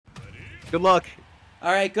Good luck.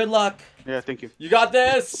 All right, good luck. Yeah, thank you. You got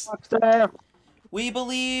this. We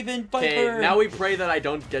believe in Okay, Feiffer. now we pray that I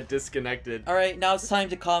don't get disconnected. All right, now it's time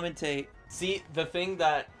to commentate. See, the thing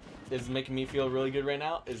that is making me feel really good right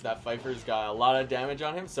now is that Feiffer's got a lot of damage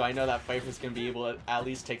on him, so I know that Feiffer's gonna be able to at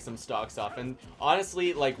least take some stocks off. And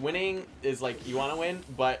honestly, like, winning is like, you want to win,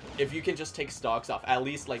 but if you can just take stocks off, at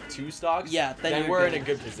least like 2 stocks, yeah, then we're in a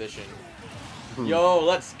good position. Yo,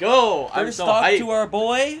 let's go! First I'm so stock hyped. to our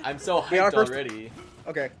boy. I'm so hyped already.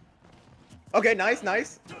 Okay. Okay, nice,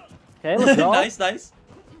 nice. Okay, let's go. Nice.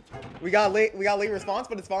 We got late response,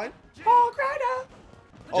 but it's fine. Oh, Greta!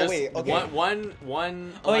 Oh wait, okay. One.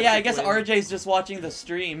 Oh yeah, I guess win. RJ's just watching the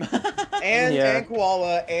stream. and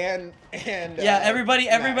Koala and yeah,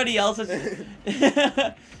 everybody else is.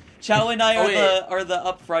 Chow and I are the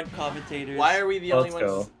upfront commentators. Why are we the only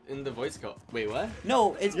ones in the voice call? Wait, what?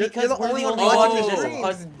 No, it's You're because the we're the only one only ones watching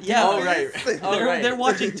that streams. yeah. Oh right. Oh right. They're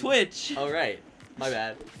watching Twitch. Oh right. My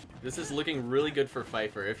bad. This is looking really good for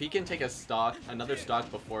Feiffer. If he can take another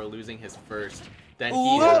stock before losing his first, then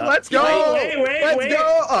he's. Let's go! Wait. Let's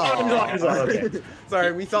go! Oh, okay.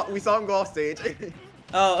 Sorry, we saw him go off stage.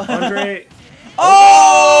 Oh. Andre.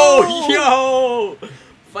 Oh! Yo!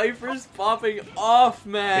 Feiffer's popping off,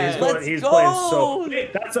 man. He's playing so.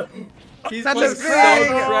 He's That's playing a so big-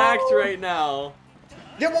 cracked right now.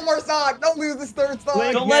 Get one more stock! Don't lose this third stock!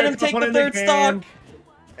 Don't let him take the third stock.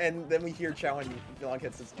 And then we hear Chow and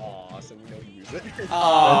Longhead says, "Aw," so we know to use it.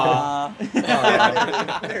 Aww.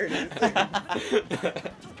 There it is.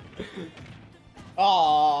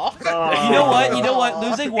 Aww. You know what?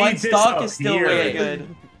 Losing one stock is still really good.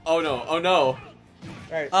 Oh no! Oh no!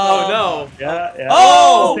 Alright, Oh no! Yeah.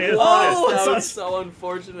 Oh! That was so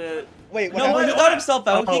unfortunate. Wait, what No, he happened? got himself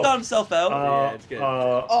out. He got himself out. Yeah, it's good.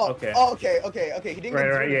 Okay. Okay. He didn't get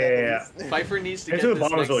Right, yeah. Pfeiffer needs to get Into the this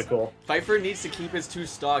bottom is next. really cool. Pfeiffer needs to keep his 2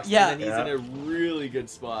 stocks, Yeah. and then he's in a really good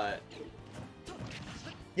spot.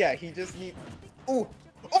 Yeah, he just need. Ooh.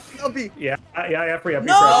 Oh, uppy. Yeah, free up.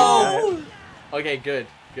 No! Okay, good.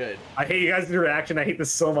 I hate you guys' reaction. I hate this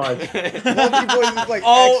so much. Lumpy boys is like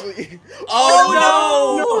Oh. actually.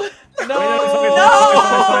 Oh no! No!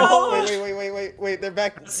 Wait. They're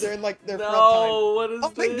back. They're in like their front time. No! What is Oh,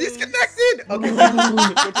 they this? disconnected. Okay,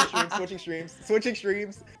 switching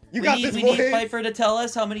streams. You got this, We boys. need Feiffer to tell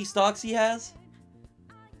us how many stocks he has.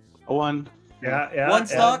 1. Yeah. One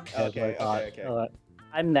stock? Okay.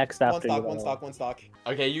 I'm next after you. One stock.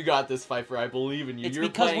 Okay, you got this, Pfeiffer. I believe in you. It's You're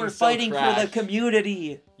because playing we're so fighting for the cracked.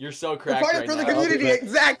 community. You're so We're cracked fighting right for the now. community,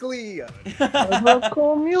 exactly. The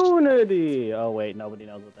community. Oh wait, nobody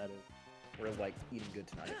knows what that is. We're like eating good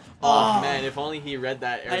tonight. Oh Oh. man, if only he read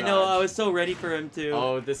that air I know, I dodge. was so ready for him to.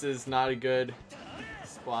 Oh, this is not a good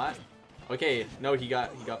spot. Okay, no, he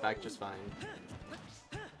got back just fine.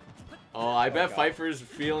 Oh, I bet God. Pfeiffer's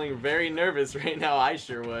feeling very nervous right now. I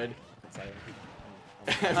sure would.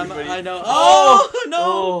 Everybody- I know. Oh,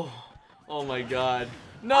 no! Oh my god.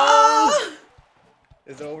 No!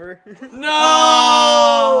 Is it over?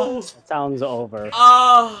 No! Sounds over.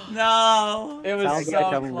 Oh! No! It was Sounds so like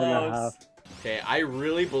I'm gonna close. have. Okay, I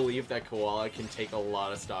really believe that Koala can take a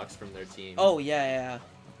lot of stocks from their team. Oh, yeah.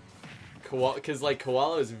 Koala, because like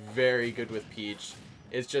Koala is very good with Peach.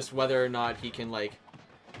 It's just whether or not he can like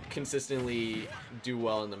consistently do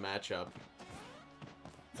well in the matchup.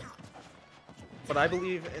 But I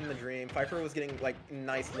believe in the dream. Feiffer was getting like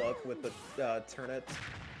nice luck with the turnips.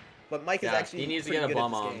 But Mike is Yeah, actually he needs to pretty get a good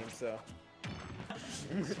at bomb this game,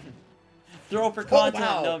 so. Throw for content.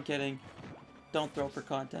 wow. No, I'm kidding. Don't throw for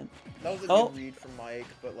content. That was a Oh. good read from Mike,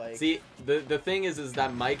 but like. See, the thing is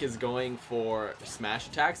that Mike is going for smash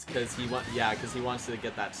attacks because he wants to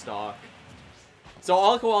get that stock. So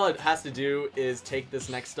all Koala has to do is take this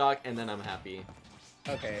next stock, and then I'm happy.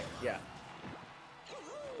 Okay, yeah.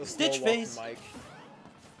 The Stitch slow walk face. from Mike.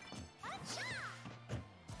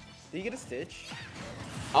 Did he get a stitch?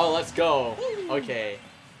 Oh, let's go. Okay,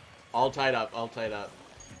 all tied up.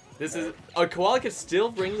 This is Koala could still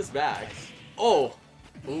bring this back. Oh,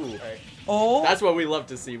 ooh. Alright. Oh! That's what we love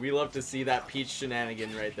to see. We love to see that Peach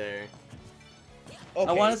shenanigan right there. Okay,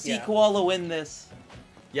 I want to see yeah. Koala win this.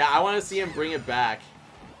 Yeah, I want to see him bring it back.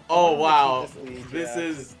 Oh wow, keep this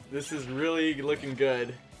lead, yeah. this is really looking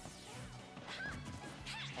good.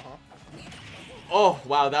 Uh-huh. Oh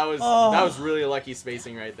wow, that was really lucky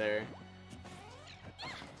spacing right there.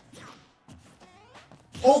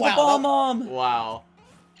 Oh, wow, the bomb bomb! Wow.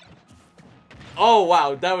 Oh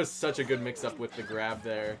wow, that was such a good mix-up with the grab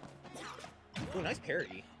there. Ooh, nice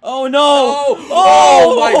parry. Oh no!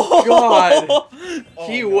 Oh my god! Oh,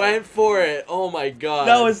 He no. went for it. Oh my god.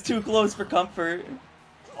 That was too close for comfort.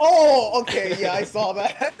 Oh, okay, yeah, I saw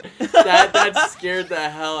that. That scared the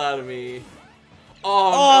hell out of me.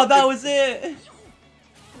 Oh, no, that was it.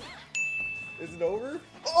 Is it over?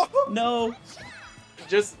 Oh. No.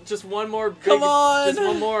 Just one more big, Come on. Just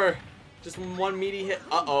one more. Just one meaty hit.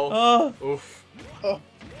 Uh-oh. Oof. Oh.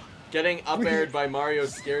 Getting up aired by Mario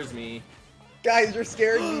scares me. Guys, you're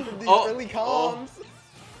scaring me from these early comms.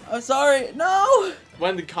 I'm sorry. No.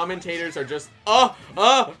 When the commentators are just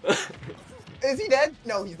Is he dead?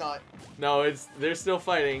 No, he's not. No, they're still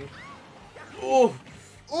fighting. Oh.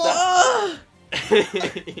 I'm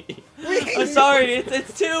sorry.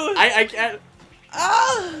 It's two. I can't.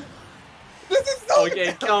 This is so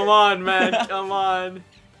Okay, come on, man. Come on.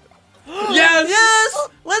 Yes! Yes!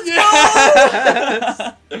 Let's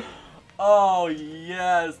go! Oh,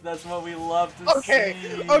 yes. That's what we love to Okay,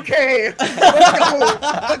 see. okay. Let's go.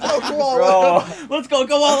 Let's go, Koala. Bro, Let's go,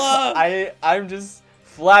 Koala! I'm just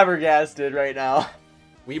flabbergasted right now.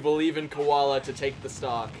 We believe in Koala to take the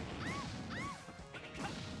stock.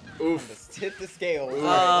 Oof. Let's hit the scale.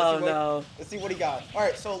 Oh, no. Let's see what he got.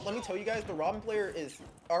 Alright, so let me tell you guys, the Robin player is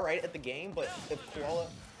alright at the game, but if Koala...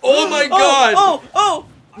 Oh my god! Oh!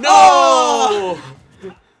 No!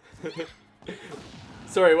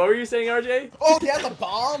 Sorry, what were you saying, RJ? Oh, he has a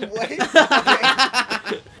bomb? Wait.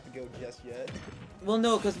 Okay. Go just yet. Well,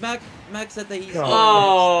 no, because Mac said that he's...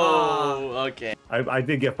 Oh, okay. I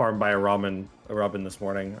did get farmed by a Robin this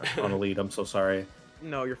morning on a lead. I'm so sorry.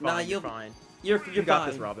 No, you're fine. Nah, you're fine. You're You got fine.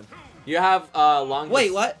 this, Robin. You have long.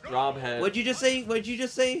 Wait, what? Rob head. What'd you just say? What'd you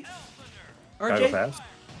just say? Gotta go RJ? fast.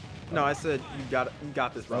 No, I said you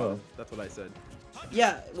got this, Robin. That's what I said.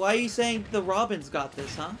 Yeah, why are you saying the Robin's got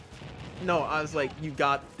this, huh? No, I was like, you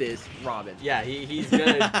got this, Robin. Yeah, he's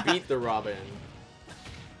gonna beat the Robin.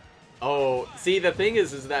 Oh, see, the thing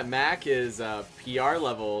is that Mac is PR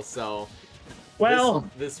level, so Well,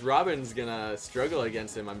 this Robin's gonna struggle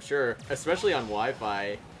against him, I'm sure, especially on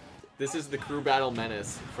Wi-Fi. This is the crew battle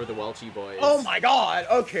menace for the Welchie boys. Oh my god,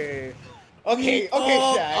 okay. Okay,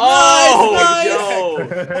 Oh, Shaq. Oh, Nice,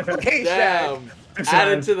 yo! Okay, Shaq. Damn! Good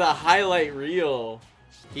Added sign. to the highlight reel.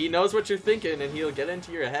 He knows what you're thinking, and he'll get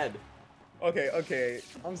into your head. Okay,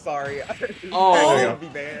 I'm sorry. Oh. There you I'll be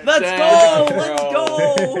banned. Let's Damn, go!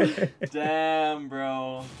 Let's go! Damn,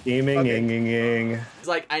 bro. Gaming, Okay. ying. It's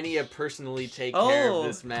like, I need to personally take care Oh. of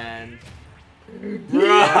this man. Bro!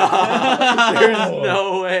 There's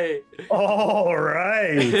no way. All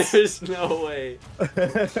right. There's no way.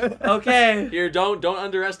 Okay. Here, don't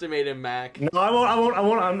underestimate him, Mac. No, I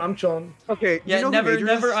won't. I'm chilling. Okay, Yeah, you know who never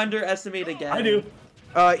Major is? underestimate again. I do.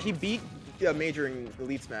 He beat Major in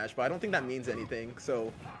Elite Smash, but I don't think that means anything,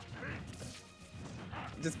 so...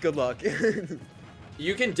 Just good luck.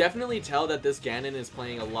 You can definitely tell that this Ganon is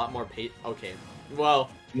playing a lot more Okay, well,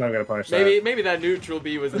 I'm not gonna punish that. maybe that neutral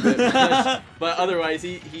B was a bit much, but otherwise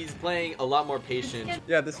he's playing a lot more patient.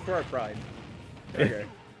 Yeah, this is for our pride. Okay.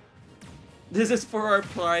 This is for our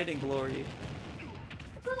pride and glory.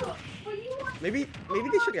 Maybe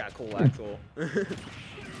they should have got Cole Axel.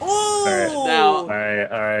 Oh! Now- All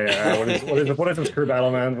right. What is this crew battle,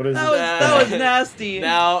 man? What is That this? was nasty.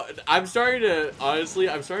 Now I'm starting to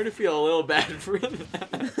feel a little bad for them.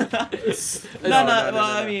 No, well,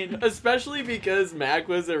 I mean, Especially because Mac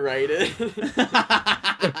was a right-in.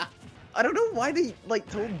 I don't know why they like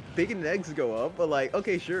told Big and Eggs to go up, but like,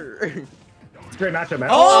 okay, sure. It's a great matchup, man.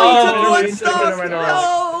 oh, he he took took one it stock. right now.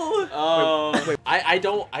 No. Oh, Wait. I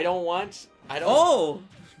don't want Oh.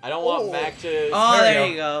 Mac to. Oh, There there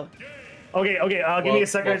you you go. Okay. Give me Well- a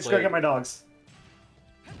second. well I just gotta played. get my dogs.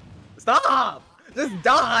 Stop! Just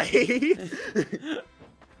die!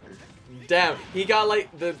 Damn, he got like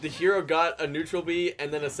the hero got a neutral B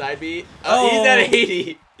and then a side B. Oh. He's at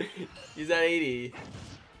 80. He's at 80.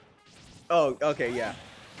 Oh, okay, yeah.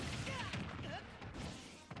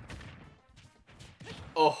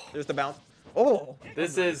 Oh, There's the bounce. Oh!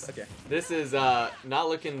 this is Okay. not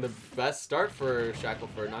looking the best start for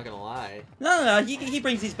Shackleford. Not gonna lie. No, he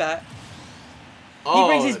brings these back. Oh, He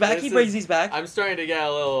brings these back. this He is- brings these back. I'm starting to get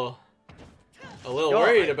a little Yo,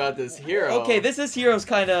 worried about this hero. Okay, this hero's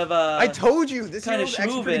kind of I told you, this kinda hero's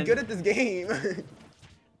actually pretty schmoovin'. good at this game.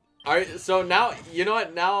 Alright, so now, you know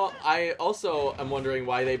what, now I also am wondering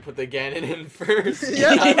why they put the Ganon in first.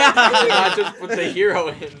 Yeah. Not just put the hero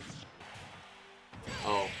in.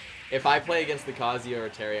 Oh. If I play against the Kazuya or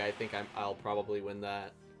Terry, I think I'll probably win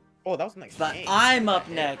that. Oh, that was a nice. But game. I'm up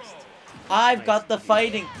next. I've got the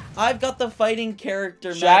fighting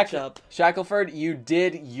character Shack- matchup. Shackleford, you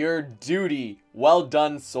did your duty. Well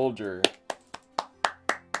done, soldier.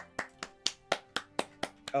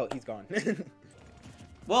 Oh, he's gone.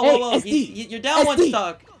 Whoa, Hey, SD. you're down one SD.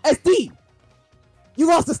 stock. SD! You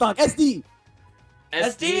lost the stock, SD!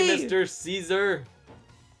 SD, Mr. Caesar.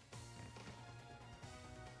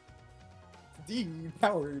 D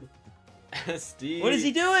powered. SD. What is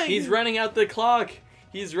he doing? He's running out the clock.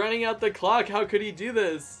 He's running out the clock. How could he do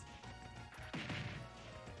this?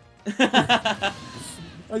 I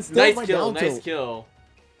still Nice have my kill. down Nice tilt. kill.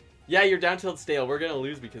 Yeah, your down tilt stale. We're gonna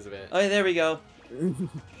lose because of it. Oh, there we go.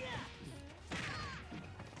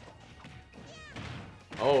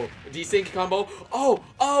 Oh, desync combo. Oh,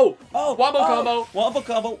 oh, Oh, wombo oh, combo. Wombo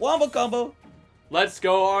combo. Wombo combo. Let's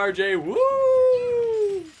go, RJ. Woo!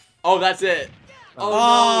 Oh, that's it. Oh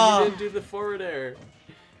Ah. no, you didn't do the forward air.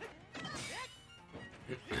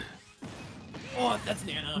 Oh, that's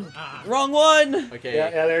Nana. Ah. Wrong one. Okay. Yeah,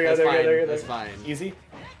 there you go, That's there you go, fine. there you go. That's fine. Easy.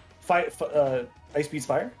 Ice beats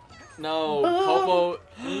fire. No, Popo.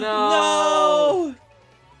 No. No.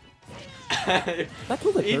 That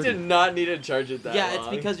killed it. He did not need to charge it that Yeah, long. it's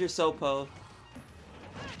because you're so po.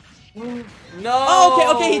 No.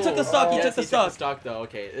 Oh, okay, he took the stock. He Yes, took the he stock. took the stock though.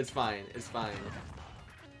 Okay, it's fine. It's fine.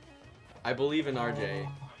 I believe in RJ.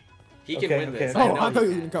 He can Okay, win this. okay. I Oh, know I thought he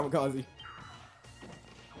you were can. gonna kamikaze.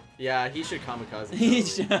 Yeah, he should kamikaze. He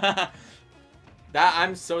totally. sh- That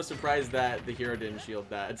I'm so surprised that the hero didn't shield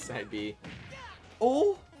that side B.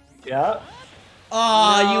 Oh. Yeah.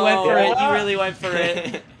 Oh, you went for it. No. You really went for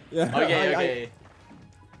it. Yeah. Okay, I- okay.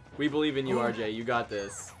 We believe in you, RJ. You got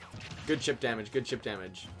this. Good chip damage. Good chip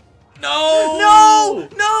damage. No! No!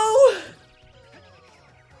 No!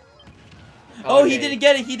 Oh, he Okay. didn't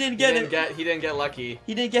get it. He didn't get it. He didn't get lucky.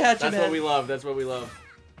 He didn't get Hatchet That's Man. what we love. That's what we love.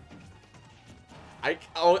 I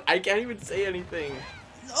can't even say anything.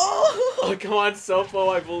 Oh! Oh, come on,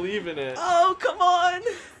 Sofo. I believe in it. Oh, come on!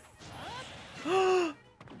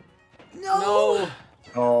 No! No.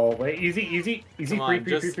 Oh, wait. Easy. Come on,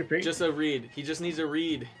 Free. just a read. He just needs a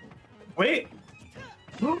read. Wait.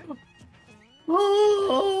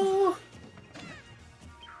 Oh.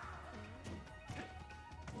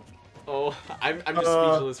 Oh, I'm just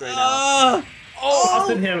speechless right now.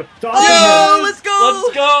 Dustin him. Oh, Dustin let's go!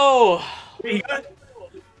 Let's go. him. He got it.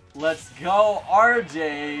 Let's go,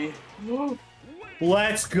 RJ.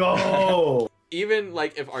 Let's go. Even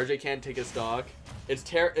like if RJ can't take a stock,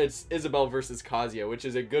 it's Isabel versus Kazuya, which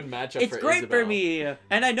is a good matchup It's for great Isabel. for me,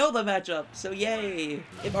 and I know the matchup, so yay!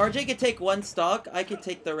 If RJ could take one stock, I could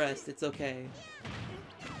take the rest. It's okay.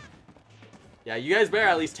 Yeah, you guys better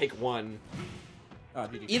at least take one. Oh,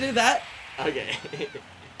 GG. Either that. Okay.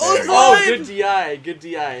 Oh, it's Oh, live! good DI, good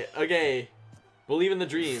DI. Okay. Believe in the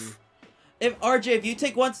dream. If RJ, if you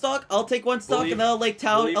take one stock, I'll take one stock, Believe- and then I'll let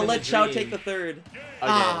Chow believe in the Chow dream. take the third. Okay.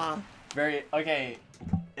 Ah. Very okay.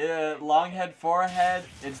 LongheadForehead,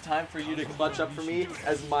 it's time for you to clutch up for me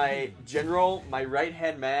as my general, my right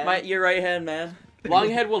hand man. Your right hand man.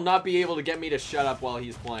 Longhead will not be able to get me to shut up while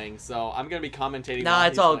he's playing, so I'm gonna be commentating. Nah, while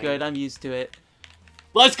it's he's all playing. good. I'm used to it.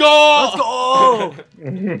 Let's go! Let's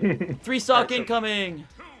go! 3 stock incoming.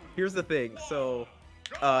 Here's the thing. So,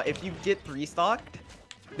 if you get 3-stocked,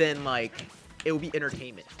 then like it will be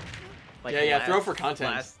entertainment. Like, Yeah, throw for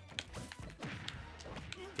content.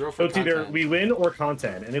 Throw So for it's either content. we win or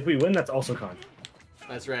content, and if we win, that's also content.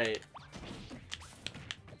 That's right.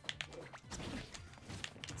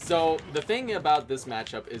 So the thing about this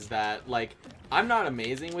matchup is that like I'm not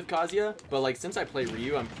amazing with Kazuya, but like since I play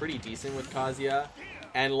Ryu, I'm pretty decent with Kazuya,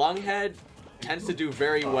 and Longhead tends to do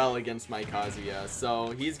very well against my Kazuya,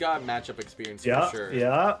 so he's got matchup experience Yeah, for sure.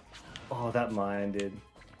 yeah. Oh, that mine, dude.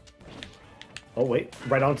 Oh wait,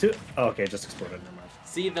 right onto it. Oh, okay, it just exploded. Never mind.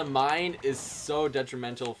 See, the mine is so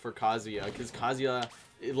detrimental for Kazuya because Kazuya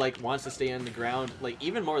like wants to stay on the ground, like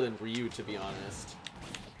even more than Ryu, to be honest.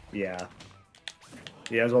 Yeah.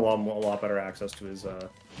 He has a lot better access to his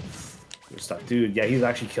stuff, dude. Yeah, he's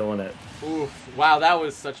actually killing it. Oof! Wow, that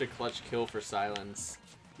was such a clutch kill for Silence.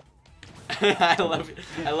 I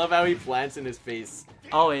love how he plants in his face.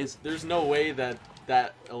 Always. There's no way that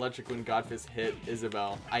that Electric Wind Godfist hit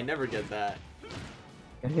Isabel. I never get that.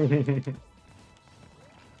 Come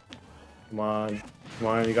on,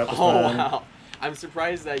 you got this. Oh man. wow! I'm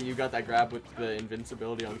surprised that you got that grab with the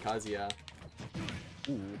invincibility on Kazuya.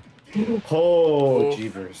 Oh, Oof.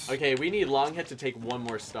 jeepers. Okay, we need Longhead to take one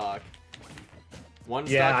more stock. One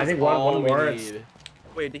Yeah, stock I is think all one we more, need.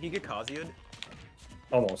 Wait, did he get Kazuya?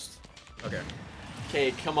 Almost. Okay.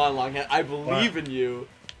 Okay, come on, Longhead. I believe in you.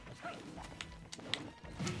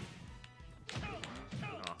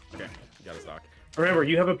 Oh, okay. You got a stock. Remember,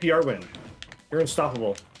 you have a PR win. You're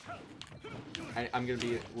unstoppable. I'm gonna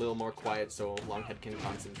be a little more quiet so Longhead can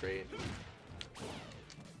concentrate.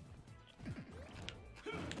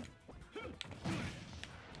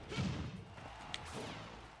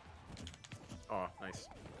 Oh, nice.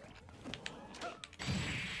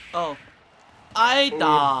 Oh.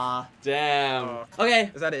 Aida. Damn. Okay.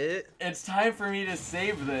 Is that it? It's time for me to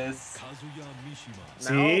save this.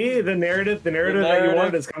 See, the narrative that you narrative.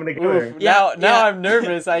 wanted is coming together. Oof, Yeah, now yeah. I'm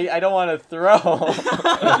nervous. I don't want to throw.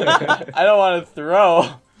 I don't want to throw.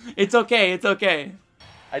 It's okay. It's okay.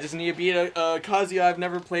 I just need to beat a Kazuya I've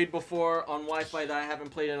never played before on Wi-Fi that I haven't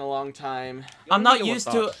played in a long time. I'm not used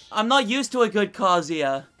to a good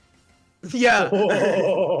Kazuya. Yeah.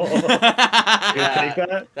 Oh. Yeah, Take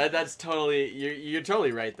that? that's totally you're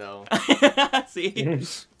totally right though. See?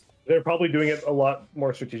 They're probably doing it a lot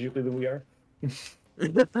more strategically than we are.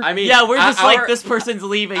 I mean, Yeah, we're just our- like, this person's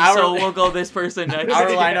leaving, our- so we'll go this person next. Our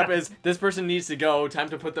lineup is this person needs to go. Time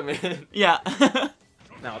to put them in. Yeah.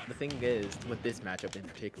 Now, the thing is, with this matchup in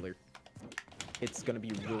particular, it's gonna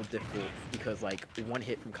be real difficult because, like, one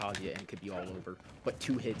hit from Kazuya and it could be all over, but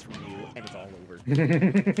 2 hits from you and it's all over.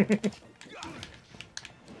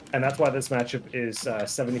 And that's why this matchup is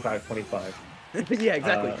 75-25. Yeah,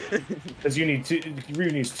 exactly. Because you need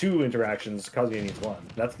Ryu needs 2 interactions, Kazuya needs 1.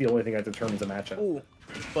 That's the only thing that determines a matchup. Ooh,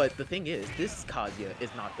 but the thing is, this Kazuya is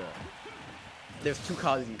not the... There's 2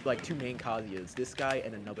 Kazuya, like 2 main Kazuyas. This guy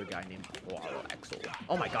and another guy named Koala.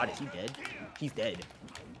 Oh my god, is he dead? He's dead.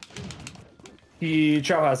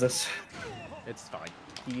 Chow has this. It's fine.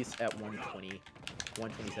 He's at 120,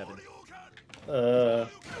 127.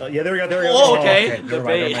 Yeah, there we go, there we go. Oh, okay. The Never mind,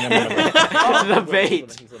 bait. never mind, never mind. The bait.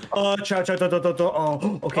 Chow,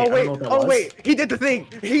 oh, okay. I Oh don't wait, know what that oh was. wait, he did the thing!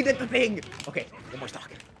 He did the thing! Okay, one more stock.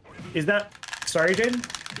 Is that... Sorry, Jane?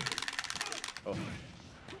 Oh.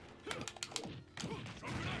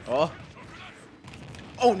 Oh.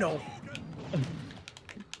 Oh no!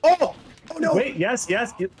 Oh! Oh no! Wait, yes.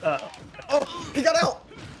 Oh! He got out!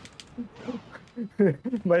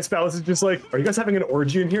 My spouse is just like, are you guys having an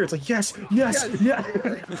orgy in here? It's like, yes.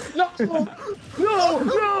 No!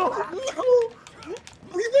 No!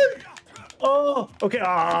 Oh, okay.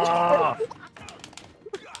 Ah.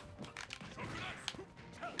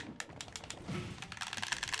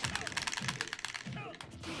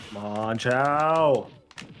 Come on, Chow.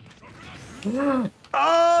 Oh,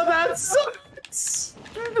 that sucks.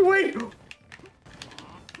 Wait.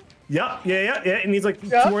 Yeah. It needs like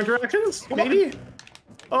 2 more interactions, maybe.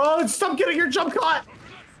 Oh, stop getting your jump caught.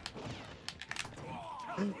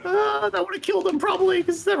 That would have killed him probably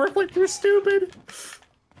because that reflector's stupid.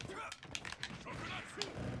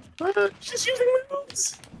 Just using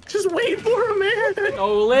moves. Just wait for him, man.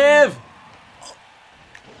 Oh, live!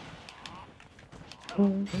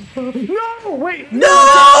 No, wait. No!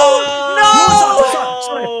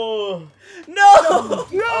 Oh, No!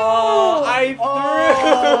 oh, I threw!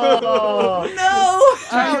 Oh. No!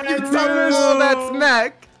 I Oh, that's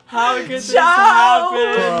Mac! How could this Chow!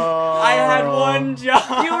 happen? I had one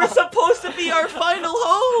job. You were supposed to be our final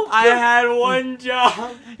hope! I had one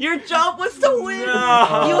job. Your job was to win!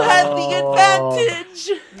 No. You had the advantage!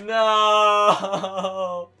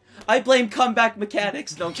 No. I blame comeback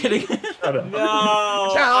mechanics. No, I'm kidding. Shut up. No.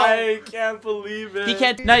 Chow. I can't believe it. He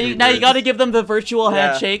can't. Now you gotta give them the virtual Yeah.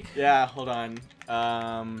 handshake. Yeah, hold on.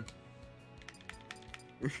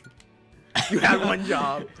 You had one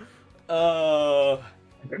job. Oh,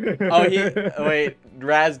 wait.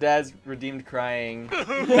 Razdaz redeemed crying.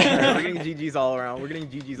 We're getting GG's all around. We're getting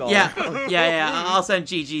GG's all Yeah, around. yeah. I'll send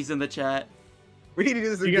GG's in the chat. We need to do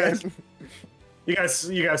this You again. guys,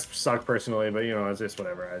 you guys suck personally, but you know, it's just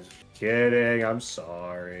whatever. I was just kidding. I'm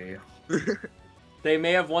sorry. They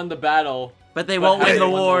may have won the battle, But they but won't have win they the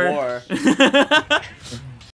won war. the war?